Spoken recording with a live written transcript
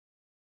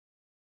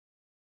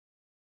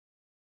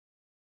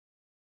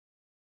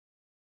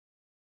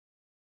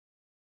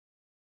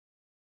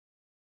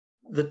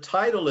the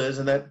title is,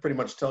 and that pretty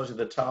much tells you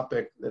the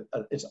topic, that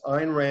it's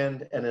Ayn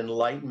Rand and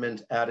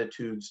Enlightenment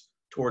Attitudes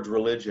Towards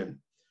Religion.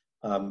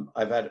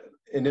 I've had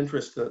an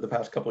interest the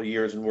past couple of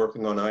years in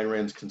working on Ayn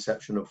Rand's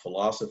conception of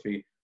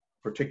philosophy,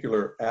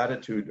 particular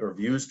attitude or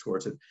views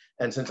towards it.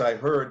 And since I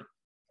heard,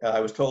 I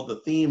was told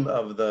the theme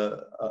of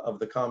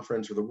the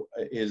conference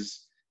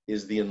is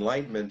the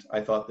Enlightenment,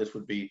 I thought this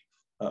would be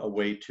a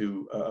way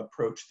to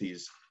approach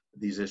these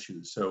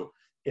issues. So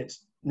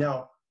it's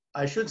now,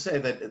 I should say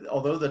that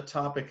although the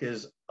topic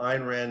is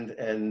Ayn Rand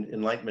and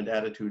Enlightenment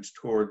attitudes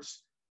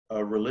towards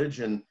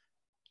religion,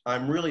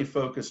 I'm really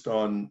focused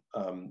on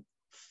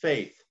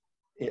faith,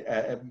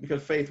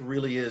 because faith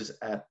really is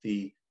at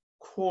the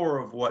core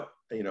of what,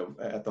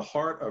 at the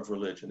heart of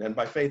religion. And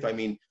by faith, I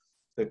mean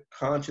the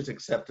conscious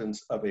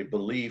acceptance of a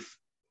belief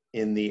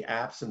in the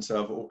absence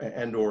of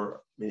and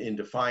or in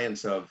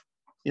defiance of,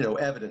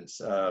 evidence,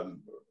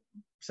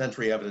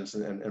 sensory evidence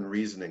and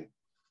reasoning.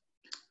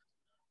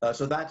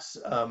 So that's,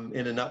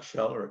 in a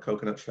nutshell, or a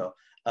coconut shell,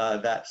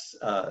 that's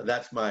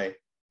my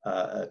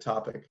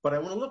topic. But I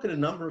want to look at a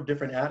number of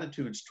different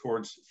attitudes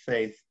towards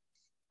faith,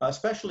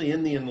 especially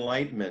in the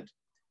Enlightenment.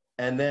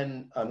 And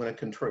then I'm going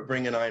to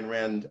bring in Ayn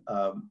Rand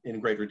in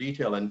greater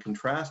detail and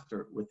contrast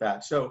her with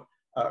that. So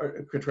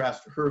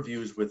contrast her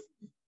views with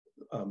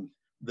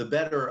the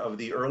better of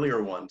the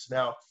earlier ones.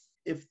 Now,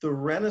 if the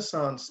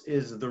Renaissance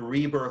is the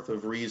rebirth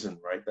of reason,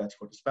 right? That's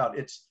what it's about.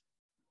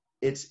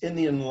 It's in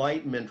the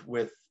Enlightenment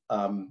with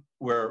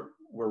where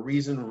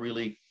reason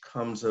really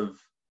comes of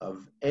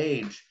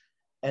age,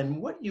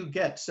 and what you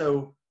get.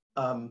 So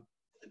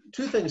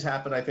two things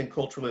happen, I think,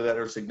 culturally that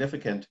are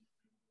significant.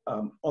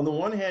 On the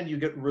one hand, you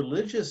get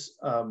religious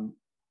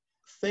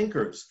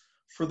thinkers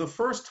for the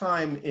first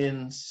time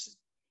in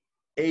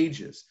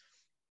ages.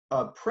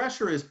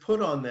 Pressure is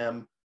put on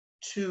them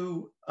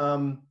to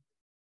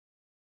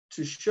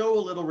show a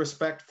little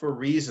respect for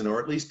reason,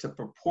 or at least to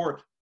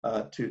purport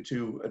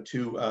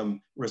to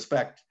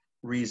respect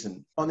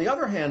reason. On the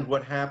other hand,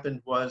 what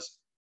happened was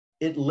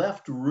it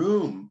left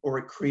room, or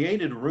it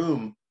created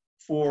room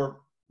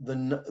for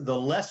the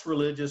less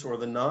religious or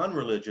the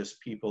non-religious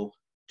people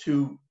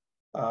to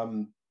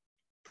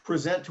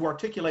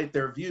articulate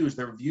their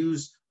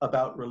views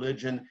about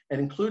religion, and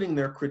including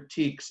their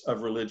critiques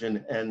of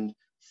religion and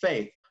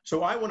faith.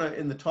 So I want to,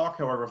 in the talk,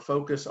 however,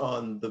 focus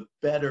on the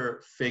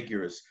better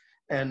figures.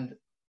 And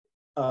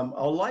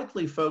I'll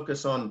likely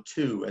focus on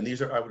two, and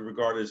these are, I would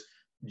regard as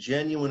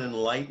genuine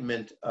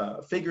Enlightenment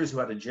figures who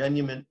had a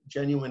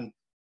genuine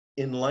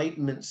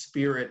Enlightenment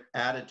spirit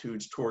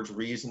attitudes towards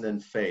reason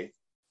and faith.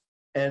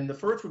 And the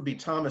first would be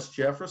Thomas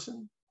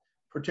Jefferson,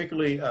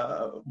 particularly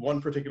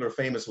one particular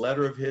famous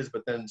letter of his,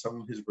 but then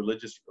some of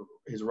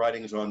his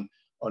writings on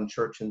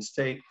church and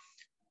state.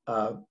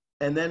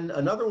 And then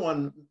another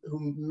one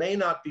who may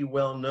not be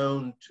well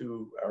known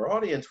to our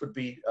audience would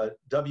be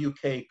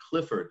W.K.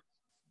 Clifford,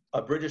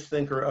 a British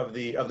thinker of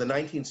the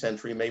 19th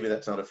century. Maybe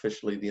that's not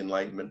officially the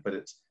Enlightenment, but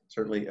it's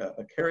certainly a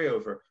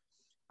carryover.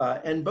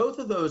 And both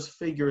of those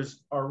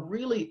figures are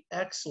really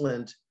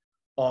excellent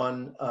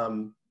on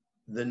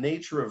the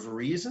nature of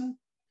reason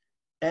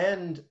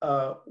and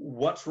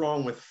what's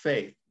wrong with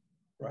faith,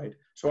 right?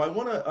 So I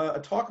want to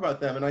talk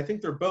about them, and I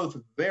think they're both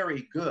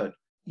very good.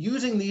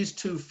 Using these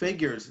two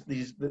figures,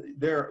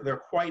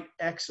 they're quite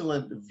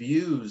excellent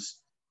views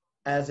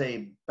as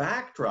a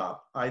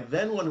backdrop. I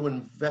then want to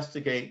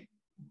investigate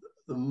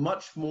the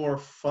much more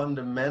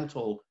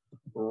fundamental,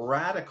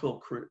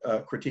 radical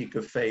critique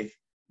of faith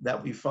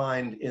that we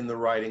find in the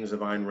writings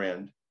of Ayn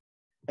Rand,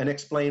 and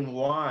explain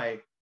why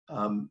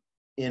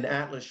in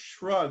Atlas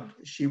Shrugged,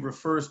 she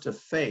refers to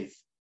faith,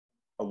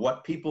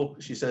 what people,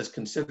 she says,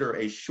 consider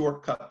a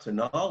shortcut to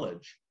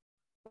knowledge,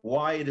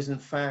 why it is in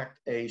fact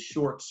a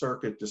short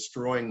circuit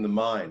destroying the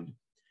mind.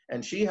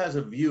 And she has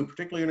a view,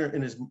 particularly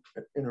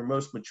in her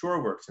most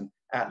mature works, in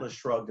Atlas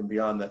Shrugged and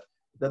beyond, that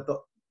the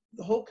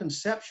whole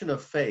conception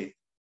of faith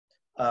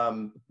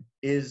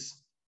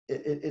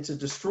it's a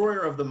destroyer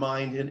of the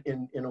mind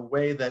in a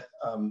way that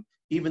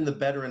even the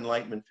better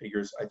Enlightenment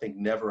figures, I think,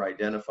 never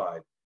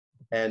identified.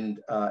 And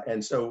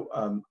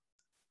so,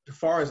 as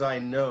far as I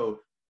know,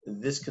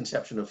 this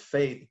conception of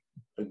faith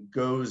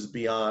goes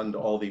beyond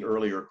all the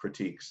earlier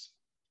critiques.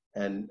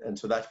 And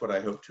so that's what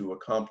I hope to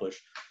accomplish.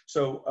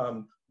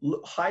 So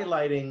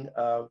highlighting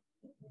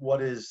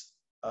what is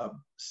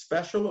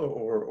special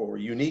or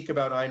unique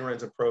about Ayn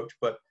Rand's approach,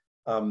 but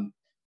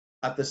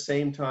at the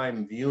same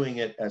time viewing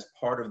it as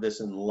part of this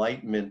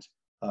Enlightenment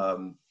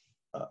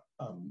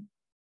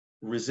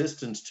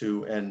resistance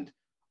to and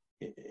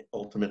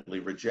ultimately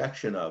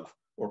rejection of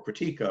or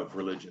critique of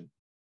religion.